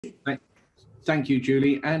Thank you,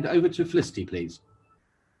 Julie. And over to Felicity, please.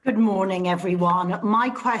 Good morning, everyone. My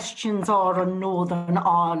questions are on Northern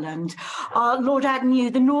Ireland. Lord Agnew,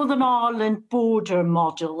 the Northern Ireland border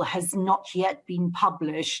model has not yet been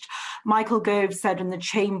published. Michael Gove said in the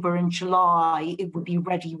Chamber in July it would be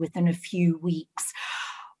ready within a few weeks.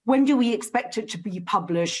 When do we expect it to be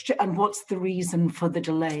published, and what's the reason for the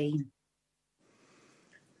delay?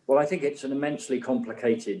 Well, I think it's an immensely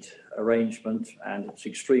complicated arrangement and it's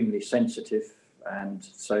extremely sensitive. And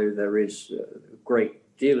so there is a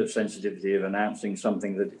great deal of sensitivity of announcing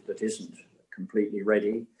something that isn't completely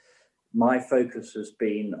ready. My focus has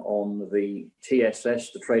been on the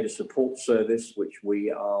TSS, the Trader Support Service, which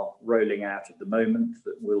we are rolling out at the moment,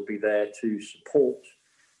 that will be there to support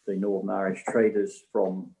the Northern Irish traders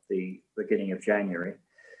from the beginning of January.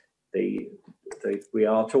 We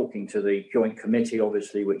are talking to the Joint Committee,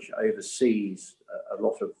 obviously, which oversees a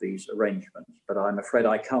lot of these arrangements, but I'm afraid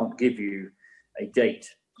I can't give you a date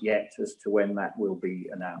yet as to when that will be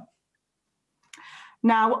announced.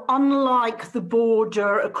 Now, unlike the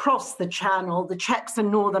border across the Channel, the checks in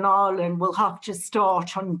Northern Ireland will have to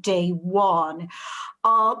start on day one.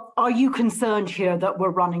 Are you concerned here that we're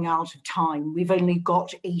running out of time? We've only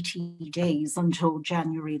got 80 days until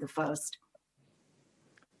January the 1st.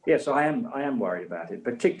 Yes, I am worried about it,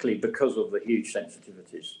 particularly because of the huge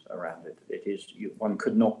sensitivities around it. One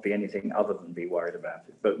could not be anything other than be worried about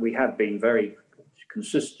it. But we have been very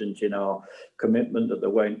consistent in our commitment that there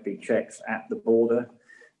won't be checks at the border,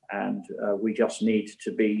 and we just need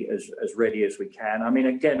to be as ready as we can. I mean,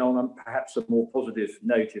 again, on perhaps a more positive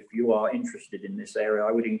note, if you are interested in this area,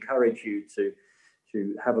 I would encourage you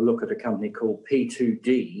to have a look at a company called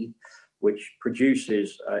P2D, which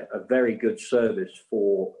produces a very good service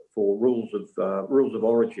for rules of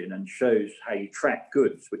origin and shows how you track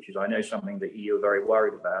goods, which is, I know, something that EU are very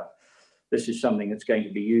worried about. This is something that's going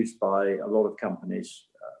to be used by a lot of companies,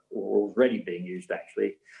 or already being used,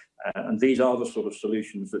 actually. And these are the sort of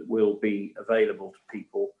solutions that will be available to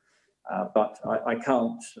people. But I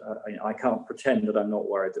can't pretend that I'm not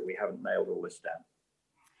worried that we haven't nailed all this down.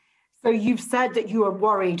 So you've said that you are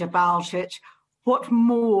worried about it. What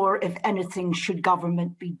more, if anything, should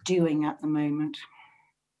government be doing at the moment?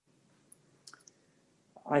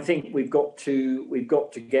 I think we've got to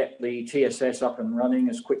get the TSS up and running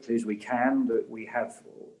as quickly as we can. That we have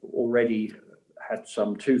already had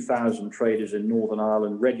some 2,000 traders in Northern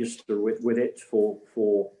Ireland register with it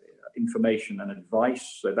for information and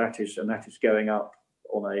advice. So that is going up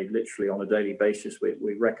literally on a daily basis.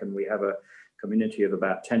 We reckon we have a community of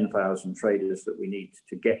about 10,000 traders that we need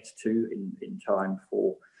to get to in time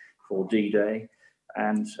for D-Day.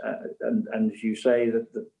 And as you say,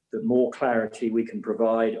 the more clarity we can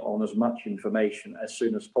provide on as much information as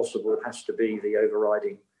soon as possible has to be the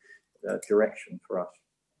overriding direction for us.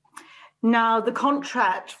 Now, the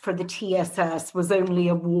contract for the TSS was only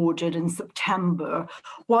awarded in September.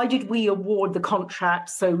 Why did we award the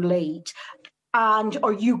contract so late? And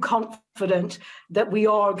are you confident that we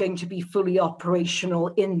are going to be fully operational,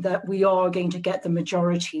 in that we are going to get the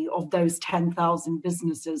majority of those 10,000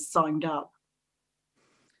 businesses signed up?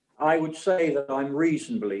 I would say that I'm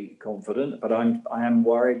reasonably confident, but I am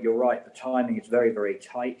worried. You're right, the timing is very, very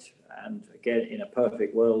tight. And again, in a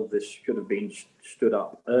perfect world, this should have been stood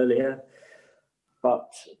up earlier.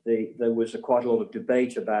 But there was quite a lot of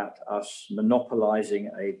debate about us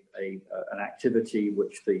monopolising an activity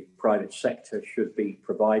which the private sector should be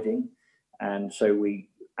providing. And so we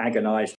agonised